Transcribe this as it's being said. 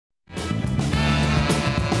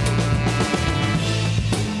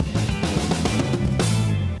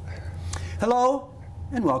Hello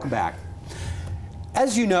and welcome back.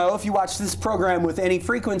 As you know, if you watch this program with any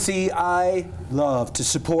frequency, I love to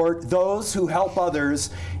support those who help others,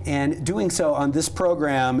 and doing so on this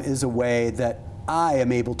program is a way that I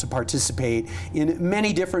am able to participate in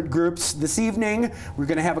many different groups. This evening, we're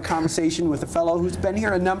going to have a conversation with a fellow who's been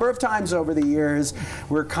here a number of times over the years.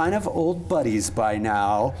 We're kind of old buddies by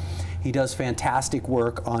now. He does fantastic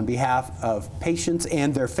work on behalf of patients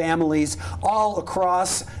and their families all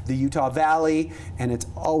across the Utah Valley, and it's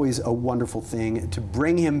always a wonderful thing to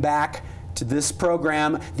bring him back to this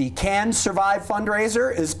program. The Can Survive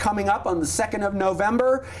fundraiser is coming up on the 2nd of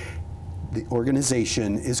November. The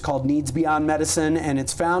organization is called Needs Beyond Medicine, and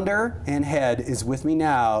its founder and head is with me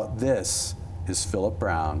now. This is Philip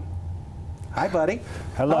Brown. Hi, buddy.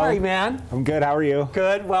 Hello. How are you, man? I'm good. How are you?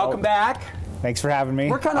 Good. Welcome back. Thanks for having me.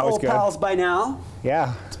 We're kind of old pals by now.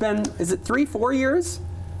 Yeah. It's been, is it 3-4 years?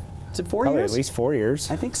 Is it 4 Probably years? at least 4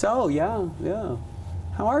 years. I think so, yeah.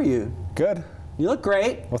 How are you? Good. You look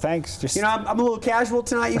great. Well, thanks. Just You know, I'm a little casual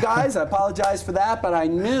tonight, you guys. I apologize for that, but I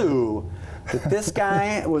knew that this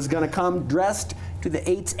guy was going to come dressed to the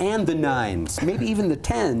 8s and the 9s, maybe even the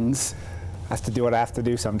 10s. have to do what I have to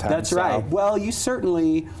do sometimes. That's right. Well, you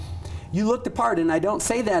certainly, you looked the part, and I don't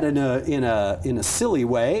say that in a silly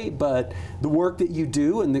way, but the work that you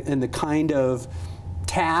do and the kind of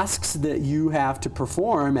tasks that you have to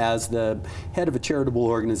perform as the head of a charitable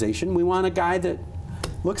organization, we want a guy that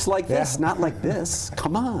looks like this, not like this.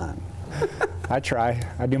 Come on. I try.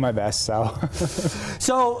 I do my best, so.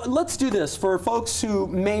 So let's do this. For folks who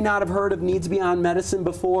may not have heard of Needs Beyond Medicine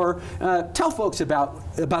before, tell folks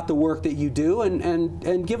about the work that you do,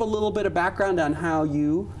 and give a little bit of background on how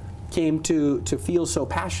you came to feel so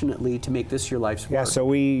passionately to make this your life's work. Yeah,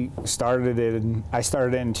 so I started it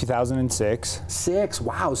in 2006.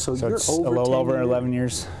 Wow, so you're it's over a little 10 over years. 11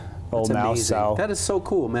 years old That's now. amazing. So That is so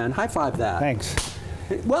cool, man. High five that. thanks.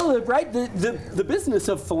 Well, right, the business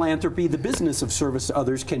of philanthropy, the business of service to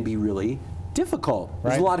others can be really difficult.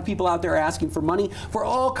 There's a lot of people out there asking for money for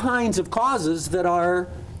all kinds of causes that are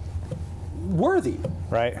worthy.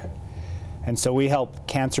 Right. And so we help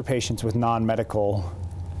cancer patients with non-medical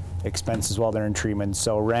expenses while they're in treatment.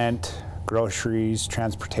 So rent, groceries,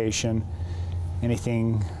 transportation,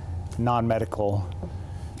 anything non-medical,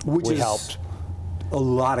 we helped. A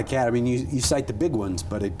lot of I mean, you cite the big ones,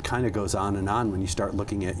 but it kind of goes on and on when you start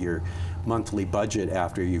looking at your monthly budget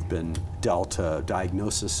after you've been dealt a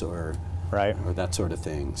diagnosis or that sort of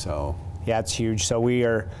thing. So yeah, it's huge. So we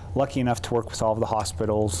are lucky enough to work with all of the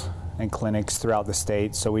hospitals and clinics throughout the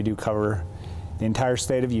state. So we do cover the entire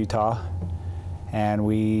state of Utah, and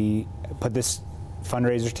we put this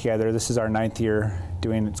fundraiser together. This is our 9th year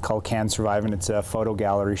doing it. It's called Can Survive, and it's a photo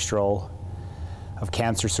gallery stroll of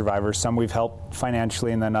cancer survivors. Some we've helped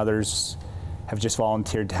financially, and then others have just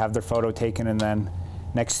volunteered to have their photo taken, and then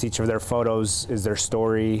next to each of their photos is their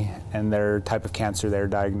story and their type of cancer they're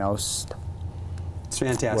diagnosed. It's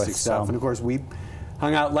fantastic stuff. So. And of course, we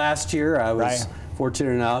hung out last year. I was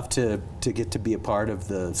fortunate enough to get to be a part of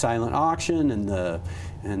the silent auction and the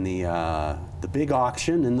big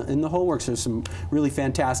auction and the whole works. There's some really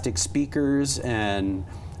fantastic speakers, and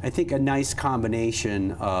I think a nice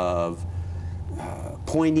combination of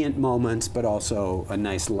poignant moments, but also a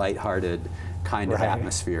nice lighthearted kind of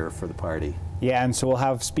atmosphere for the party. Yeah, and so we'll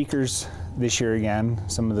have speakers this year again,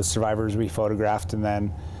 some of the survivors we photographed, and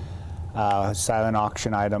then silent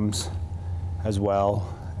auction items as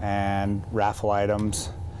well, and raffle items.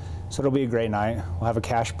 So it'll be a great night. We'll have a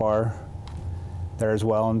cash bar there as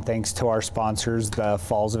well, and thanks to our sponsors, the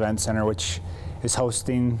Falls Event Center, which is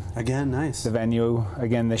hosting the venue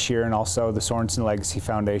again this year, and also the Sorensen Legacy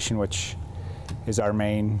Foundation, which is our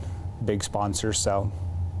main big sponsor. So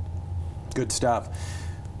good stuff.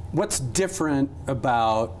 What's different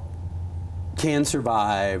about Can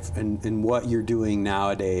Survive and what you're doing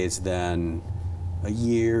nowadays than a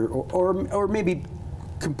year, or maybe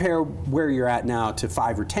compare where you're at now to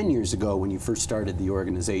 5 or 10 years ago when you first started the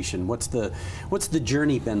organization? What's the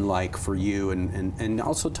journey been like for you, and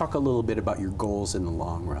also talk a little bit about your goals in the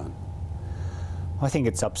long run? Well, I think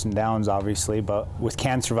it's ups and downs, obviously, but with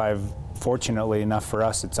Can Survive, fortunately enough for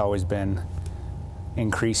us, it's always been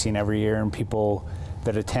increasing every year, and people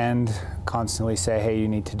that attend constantly say, hey, you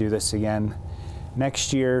need to do this again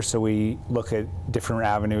next year. So we look at different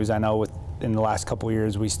avenues. I know in the last couple of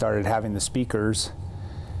years we started having the speakers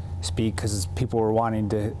speak because people were wanting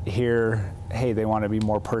to hear, hey, they want to be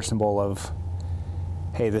more personable of,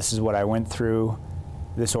 hey, this is what I went through.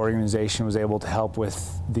 This organization was able to help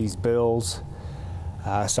with these bills.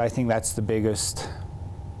 So I think that's the biggest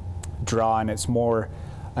draw, and it's more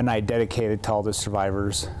a night dedicated to all the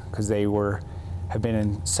survivors because they were have been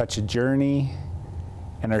in such a journey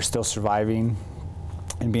and are still surviving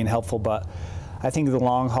and being helpful. But I think the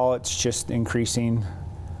long haul, it's just increasing,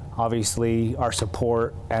 obviously, our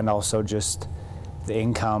support and also just the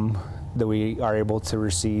income that we are able to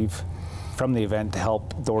receive from the event to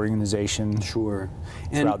help the organization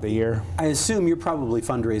throughout the year. I assume you're probably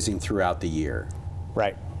fundraising throughout the year.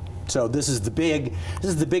 Right. So this is the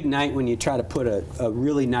big night when you try to put a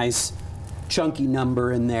really nice chunky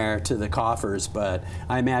number in there to the coffers, but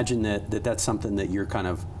I imagine that's something that you're kind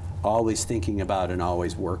of always thinking about and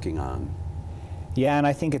always working on. Yeah, and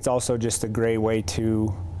I think it's also just a great way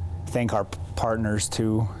to thank our partners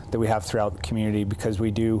too that we have throughout the community, because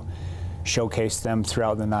we do showcase them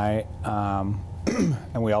throughout the night,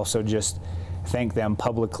 and we also just thank them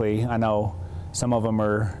publicly. I know some of them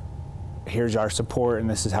are, here's our support and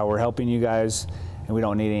this is how we're helping you guys, and we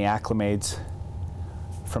don't need any acclimates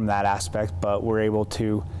from that aspect, but we're able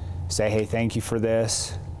to say, hey, thank you for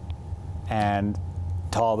this, and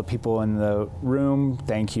to all the people in the room,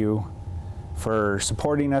 thank you for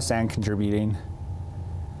supporting us and contributing.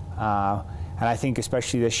 And I think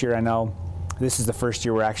especially this year, I know this is the first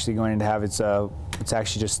year we're actually going to have, it's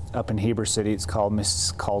actually just up in Heber City, it's called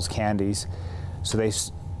Mrs. Call's Candies. So they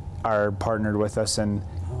are partnered with us and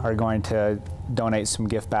are going to donate some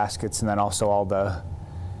gift baskets, and then also all the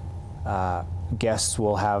guests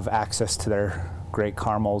will have access to their great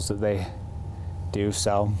caramels that they do.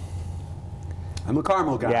 So I'm a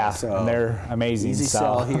caramel guy. Yeah, so and they're amazing. Easy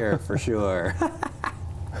sell here for sure.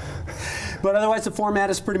 But otherwise, the format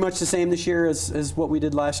is pretty much the same this year as what we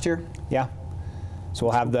did last year? Yeah. So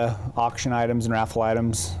we'll have the auction items and raffle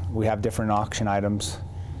items. We have different auction items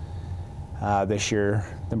this year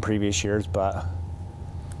than previous years, but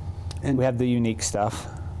we have the unique stuff.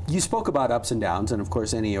 You spoke about ups and downs, and of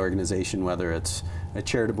course any organization, whether it's a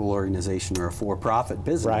charitable organization or a for-profit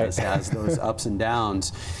business, has those ups and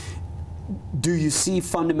downs. Do you see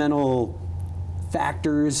fundamental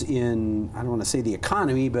factors in, I don't want to say the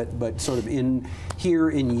economy, but sort of in here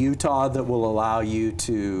in Utah that will allow you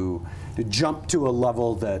to jump to a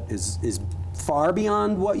level that is far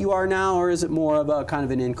beyond what you are now, or is it more of a kind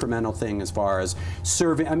of an incremental thing as far as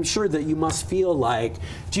serving? I'm sure that you must feel like,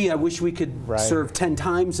 gee, I wish we could serve 10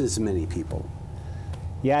 times as many people.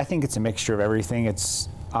 Yeah, I think it's a mixture of everything. It's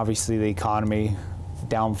obviously the economy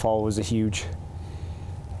downfall was a huge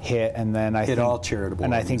hit, and then I think all charitable,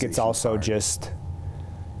 and I think it's also just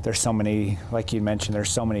there's so many, like you mentioned, there's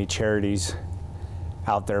so many charities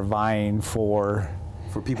out there vying for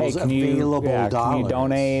people's hey, available dollars. Can you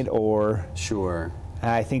donate or sure. And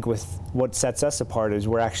I think with what sets us apart is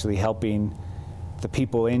we're actually helping the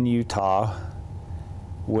people in Utah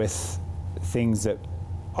with things that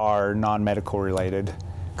are non-medical related,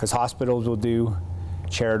 because hospitals will do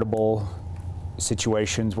charitable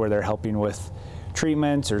situations where they're helping with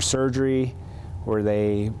treatments or surgery, where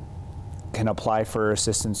they can apply for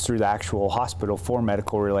assistance through the actual hospital for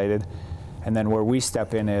medical related, and then where we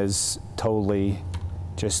step in is totally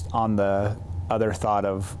just on the other thought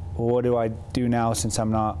of, well, what do I do now since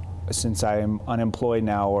I'm unemployed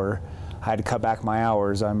now, or I had to cut back my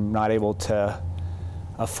hours, I'm not able to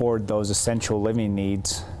afford those essential living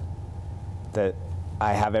needs that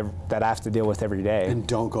I have to deal with every day. And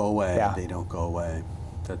don't go away. Yeah. They don't go away.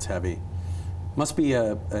 That's heavy. Must be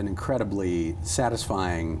an incredibly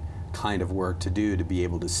satisfying kind of work to do, to be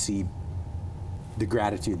able to see the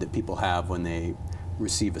gratitude that people have when they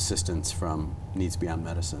receive assistance from Needs Beyond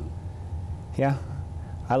Medicine. Yeah,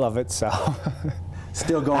 I love it, so.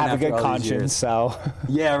 Still going I have after a good all conscience, these years. so.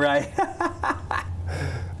 Yeah, right.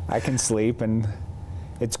 I can sleep, and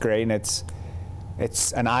it's great, and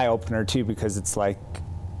it's an eye-opener too, because it's like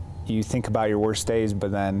you think about your worst days,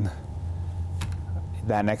 but then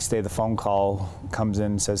that next day the phone call comes in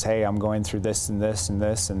and says, hey, I'm going through this and this and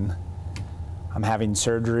this, and I'm having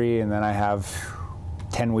surgery, and then I have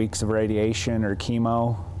 10 weeks of radiation or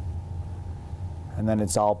chemo, and then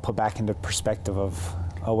it's all put back into perspective of,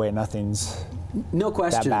 oh wait, nothing's no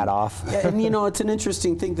question that bad off. And you know, it's an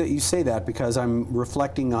interesting thing that you say that, because I'm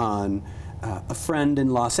reflecting on a friend in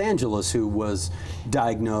Los Angeles who was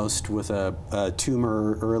diagnosed with a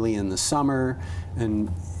tumor early in the summer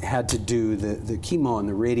and had to do the chemo and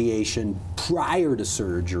the radiation prior to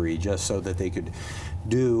surgery, just so that they could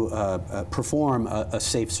perform a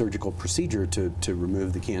safe surgical procedure to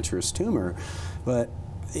remove the cancerous tumor. But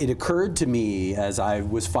it occurred to me as I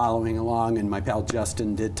was following along, and my pal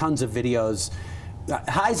Justin did tons of videos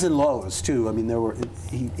highs and lows too. I mean,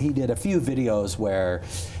 he did a few videos where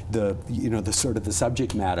the sort of the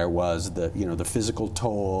subject matter was the physical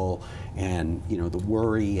toll and the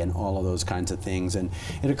worry and all of those kinds of things. And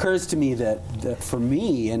it occurs to me that for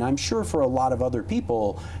me, and I'm sure for a lot of other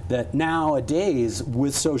people, that nowadays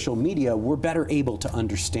with social media we're better able to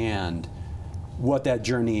understand what that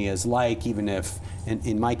journey is like, even if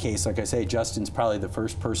in my case, like I say, Justin's probably the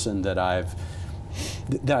first person that I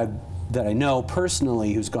know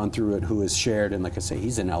personally who's gone through it, who has shared, and like I say,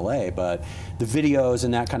 he's in LA, but the videos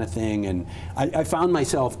and that kind of thing, and I found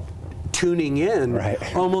myself tuning in,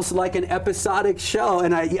 right, almost like an episodic show,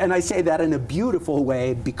 and I say that in a beautiful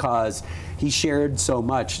way because he shared so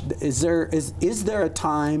much. Is there a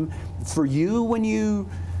time for you when you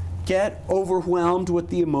get overwhelmed with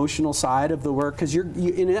the emotional side of the work? Because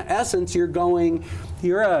in essence you're a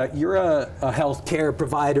healthcare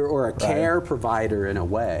provider or a care provider in a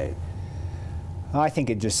way. I think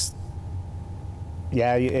it just,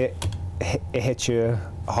 yeah, it hits you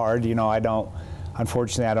hard.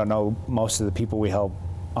 Unfortunately, I don't know most of the people we help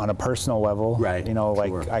on a personal level. Right.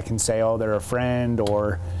 Like I can say, oh, they're a friend,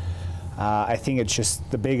 or I think it's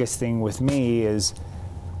just the biggest thing with me is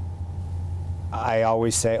I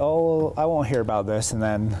always say, oh, I won't hear about this, and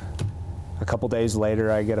then a couple days later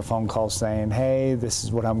I get a phone call saying, hey, this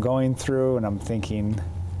is what I'm going through, and I'm thinking,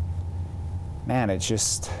 man, it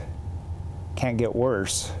just can't get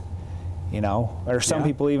worse, Or some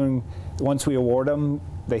people, even once we award them,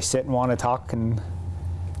 they sit and want to talk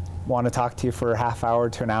to you for a half hour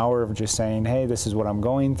to an hour of just saying, hey, this is what I'm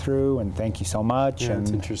going through, and thank you so much. Yeah,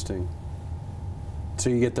 that's interesting. So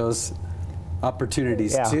you get those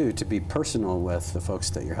opportunities too to be personal with the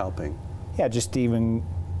folks that you're helping. Yeah, just to even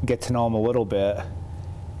get to know them a little bit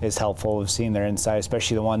is helpful, of seeing their insight,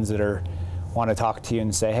 especially the ones that want to talk to you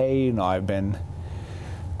and say, hey, I've been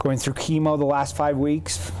going through chemo the last 5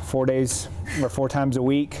 weeks, 4 days or 4 times a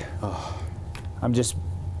week. Oh. I'm just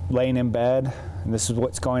laying in bed and this is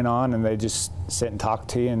what's going on, and they just sit and talk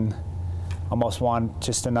to you and almost want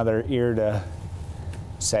just another ear to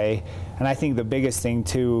say. And I think the biggest thing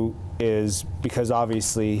too is, because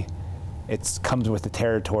obviously it comes with the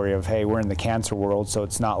territory of, hey, we're in the cancer world, so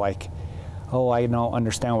it's not like, oh, I don't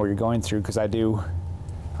understand what you're going through, because I do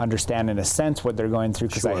understand in a sense what they're going through,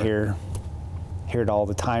 because I hear it all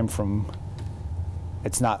the time from,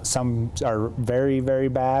 it's not, some are very, very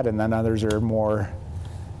bad, and then others are more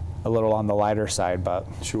a little on the lighter side, but.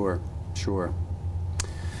 Sure.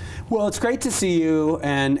 Well, it's great to see you,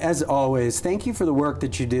 and as always, thank you for the work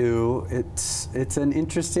that you do. It's an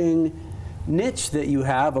interesting niche that you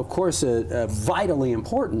have, of course, a vitally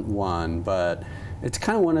important one, but it's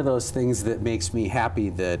kind of one of those things that makes me happy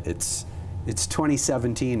that it's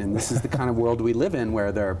 2017, and this is the kind of world we live in,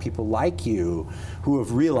 where there are people like you who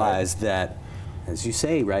have realized that, as you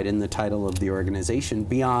say, right in the title of the organization,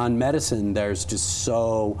 beyond medicine, there's just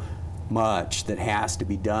so much that has to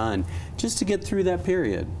be done just to get through that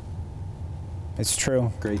period. It's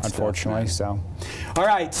true, Great unfortunately. Stuff, all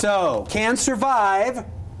right, so Can Survive,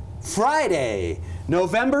 Friday,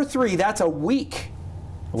 November 3. That's a week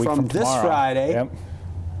from this Friday. Yep.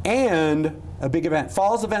 And a big event,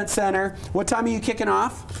 Falls Event Center. What time are you kicking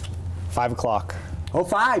off? 5 o'clock. Oh,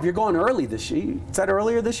 5. You're going early this year. Is that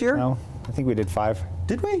earlier this year? No, I think we did 5.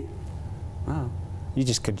 Did we? Wow. You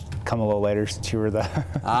just could come a little later since you were the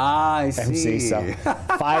I MC. see. So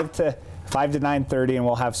 5 to 9:30, and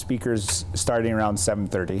we'll have speakers starting around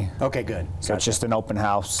 7:30. Okay, good. So it's just an open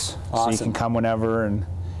house. Awesome. So you can come whenever, and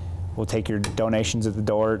we'll take your donations at the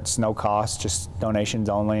door. It's no cost, just donations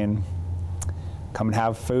only, and come and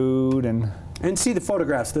have food and see the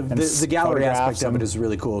photographs. The gallery aspect of it is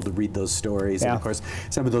really cool to read those stories. And of course,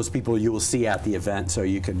 some of those people you will see at the event, so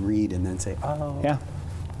you can read and then say, oh. Yeah.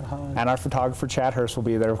 And our photographer, Chad Hurst, will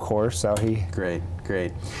be there, of course. So he. Great.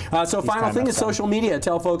 So final thing is social media.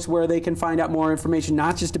 Tell folks where they can find out more information,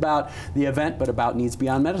 not just about the event, but about Needs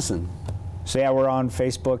Beyond Medicine. So yeah, we're on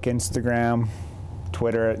Facebook, Instagram,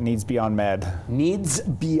 Twitter at Needs Beyond Med. Needs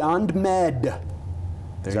Beyond Med.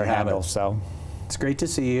 There's our handle. So it's great to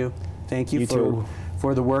see you. Thank you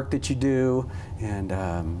for the work that you do, and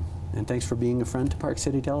thanks for being a friend to Park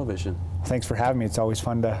City Television. Thanks for having me. It's always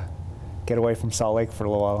fun to get away from Salt Lake for a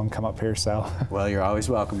little while and come up here. So. Well, you're always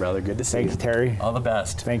welcome, brother. Good to see you. Thank you, Terry. All the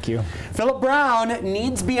best. Thank you. Philip Brown,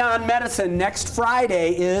 Needs Beyond Medicine. Next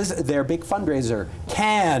Friday is their big fundraiser,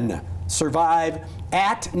 Can Survive,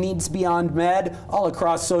 at Needs Beyond Med, all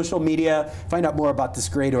across social media. Find out more about this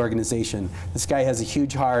great organization. This guy has a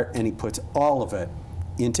huge heart, and he puts all of it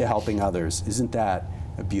into helping others. Isn't that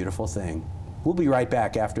a beautiful thing? We'll be right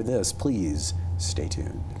back after this. Please stay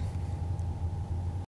tuned.